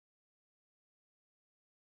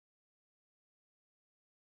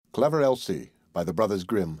Clever Elsie by the Brothers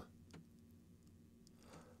Grimm.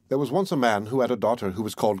 There was once a man who had a daughter who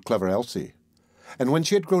was called Clever Elsie, and when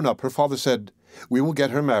she had grown up her father said, "We will get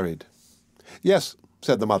her married." "Yes,"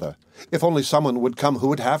 said the mother, "if only someone would come who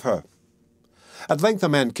would have her." At length a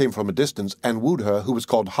man came from a distance and wooed her who was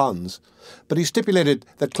called Hans, but he stipulated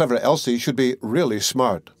that Clever Elsie should be really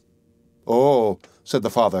smart. "Oh," said the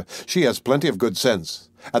father, "she has plenty of good sense."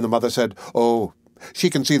 And the mother said, "Oh,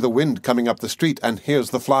 she can see the wind coming up the street and hears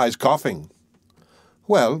the flies coughing."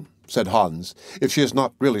 "Well," said Hans, "if she is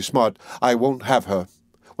not really smart, I won't have her."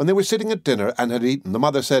 When they were sitting at dinner and had eaten, the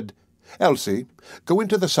mother said, "Elsie, go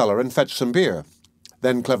into the cellar and fetch some beer."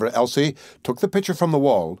 Then Clever Elsie took the pitcher from the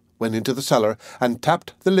wall, went into the cellar, and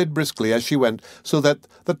tapped the lid briskly as she went, so that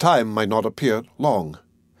the time might not appear long.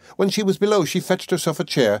 When she was below, she fetched herself a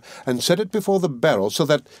chair and set it before the barrel so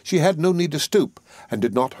that she had no need to stoop, and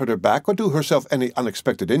did not hurt her back or do herself any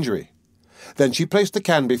unexpected injury. Then she placed the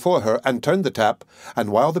can before her and turned the tap, and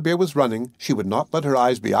while the beer was running she would not let her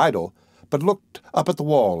eyes be idle, but looked up at the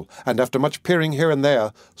wall, and after much peering here and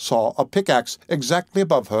there, saw a pickaxe exactly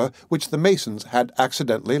above her, which the masons had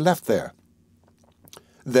accidentally left there.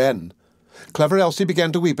 Then Clever Elsie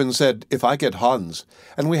began to weep and said, "If I get Hans,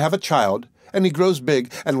 and we have a child, and he grows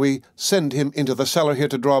big, and we send him into the cellar here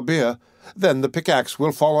to draw beer, then the pickaxe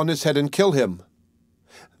will fall on his head and kill him."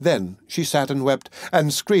 Then she sat and wept,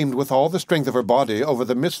 and screamed with all the strength of her body over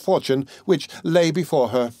the misfortune which lay before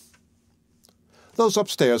her. Those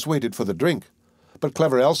upstairs waited for the drink, but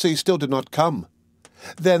Clever Elsie still did not come.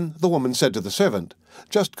 Then the woman said to the servant,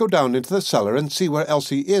 "Just go down into the cellar and see where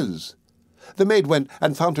Elsie is." The maid went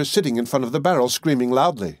and found her sitting in front of the barrel, screaming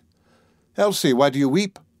loudly. "Elsie, why do you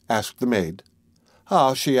weep?" asked the maid.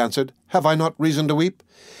 "Ah," she answered, "have I not reason to weep?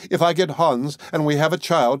 If I get Hans, and we have a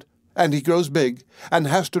child, and he grows big, and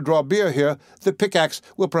has to draw beer here, the pickaxe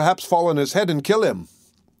will perhaps fall on his head and kill him."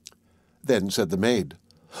 Then said the maid,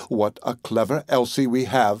 "What a clever Elsie we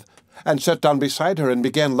have," and sat down beside her and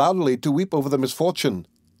began loudly to weep over the misfortune.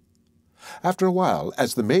 After a while,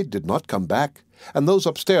 as the maid did not come back, and those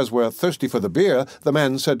upstairs were thirsty for the beer, the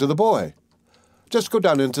man said to the boy, "Just go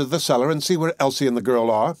down into the cellar and see where Elsie and the girl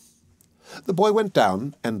are." The boy went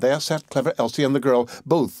down, and there sat Clever Elsie and the girl,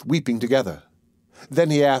 both weeping together. Then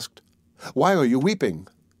he asked, "Why are you weeping?"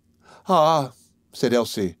 "Ah," said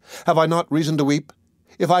Elsie, "have I not reason to weep?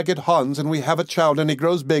 If I get Hans, and we have a child, and he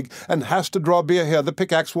grows big, and has to draw beer here, the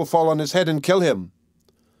pickaxe will fall on his head and kill him."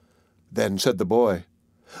 Then said the boy,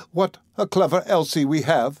 "What a clever Elsie we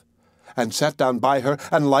have," and sat down by her,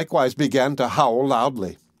 and likewise began to howl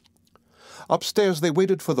loudly. Upstairs they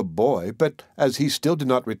waited for the boy, but as he still did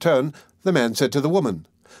not return, the man said to the woman,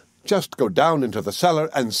 "Just go down into the cellar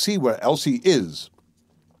and see where Elsie is."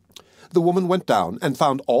 The woman went down and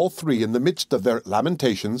found all three in the midst of their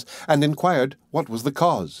lamentations, and inquired what was the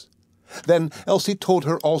cause. Then Elsie told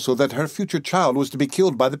her also that her future child was to be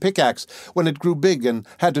killed by the pickaxe when it grew big and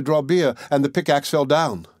had to draw beer, and the pickaxe fell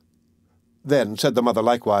down. Then said the mother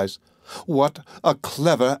likewise, "What a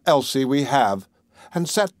clever Elsie we have," and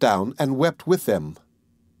sat down and wept with them.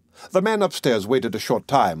 The man upstairs waited a short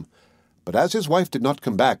time, but as his wife did not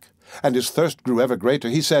come back, and his thirst grew ever greater,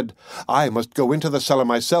 he said, "I must go into the cellar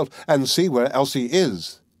myself and see where Elsie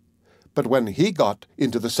is." But when he got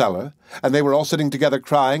into the cellar, and they were all sitting together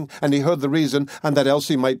crying, and he heard the reason, and that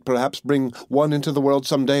Elsie might perhaps bring one into the world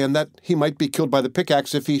some day, and that he might be killed by the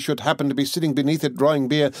pickaxe if he should happen to be sitting beneath it drawing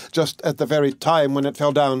beer just at the very time when it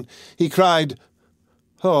fell down, he cried,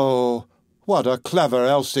 "Oh, what a clever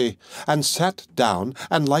Elsie!" and sat down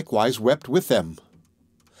and likewise wept with them.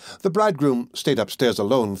 The bridegroom stayed upstairs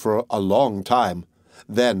alone for a long time.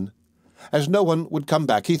 Then, as no one would come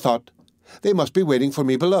back, he thought, "They must be waiting for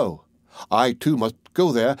me below. I too must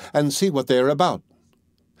go there and see what they are about."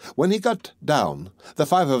 When he got down, the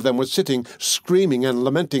five of them were sitting, screaming and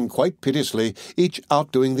lamenting quite piteously, each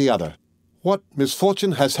outdoing the other. "What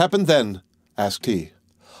misfortune has happened then?" asked he.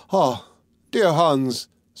 "Ah, dear Hans,"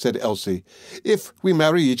 said Elsie, "if we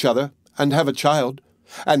marry each other and have a child,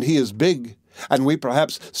 and he is big, and we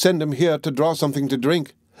perhaps send him here to draw something to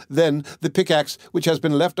drink, then the pickaxe which has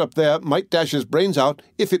been left up there might dash his brains out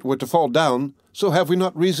if it were to fall down, so have we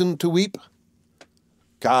not reason to weep?"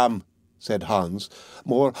 "Come," said Hans,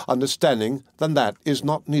 "more understanding than that is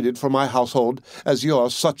not needed for my household. As you're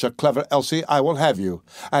such a clever Elsie, I will have you,"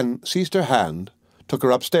 and seized her hand, took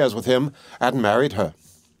her upstairs with him, and married her.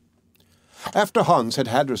 After Hans had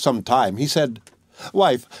had her some time, he said,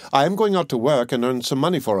 "Wife, I am going out to work and earn some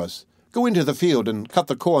money for us. Go into the field and cut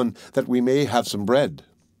the corn, that we may have some bread."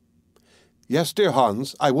 "Yes, dear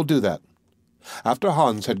Hans, I will do that." After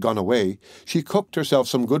Hans had gone away, she cooked herself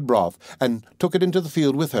some good broth, and took it into the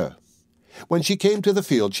field with her. When she came to the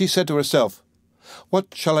field, she said to herself, "What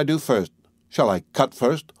shall I do first? Shall I cut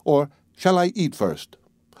first, or shall I eat first?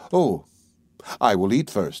 Oh, I will eat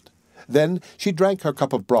first." Then she drank her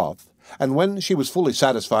cup of broth, and when she was fully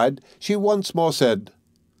satisfied, she once more said,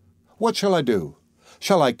 "What shall I do?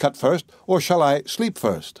 Shall I cut first, or shall I sleep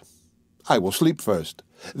first? I will sleep first."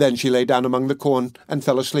 Then she lay down among the corn and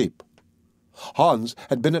fell asleep. Hans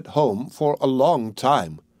had been at home for a long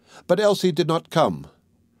time, but Elsie did not come.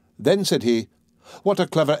 Then said he, "What a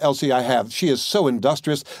clever Elsie I have! She is so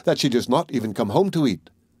industrious that she does not even come home to eat."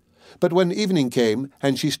 But when evening came,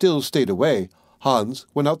 and she still stayed away, Hans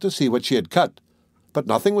went out to see what she had cut. But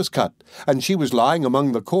nothing was cut, and she was lying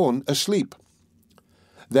among the corn asleep.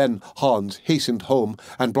 Then Hans hastened home,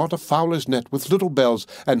 and brought a fowler's net with little bells,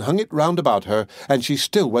 and hung it round about her, and she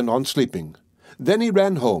still went on sleeping. Then he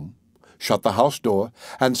ran home, shut the house door,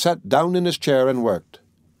 and sat down in his chair and worked.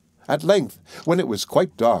 At length, when it was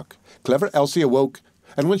quite dark, clever Elsie awoke,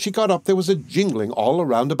 and when she got up there was a jingling all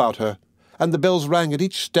around about her, and the bells rang at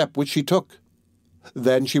each step which she took.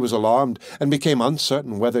 Then she was alarmed, and became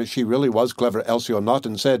uncertain whether she really was clever Elsie or not,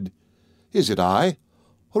 and said, "Is it I,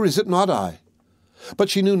 or is it not I?"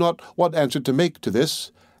 But she knew not what answer to make to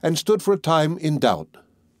this, and stood for a time in doubt.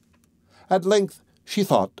 At length she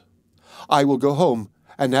thought, "I will go home,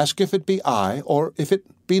 and ask if it be I, or if it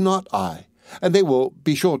be not I, and they will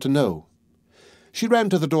be sure to know." She ran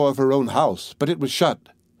to the door of her own house, but it was shut.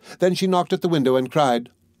 Then she knocked at the window and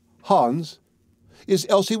cried, "Hans, is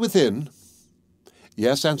Elsie within?"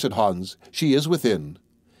 "Yes," answered Hans, "she is within."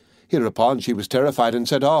 Hereupon she was terrified, and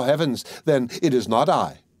said, "Oh, heavens, then it is not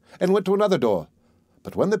I," and went to another door.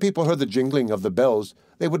 But when the people heard the jingling of the bells,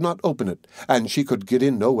 they would not open it, and she could get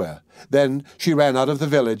in nowhere. Then she ran out of the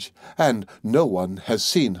village, and no one has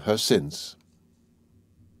seen her since.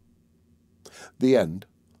 The End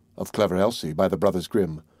of Clever Elsie by the Brothers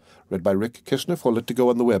Grimm. Read by Rick Kistner for Lit2Go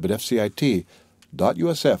on the web at fcit.usf.edu.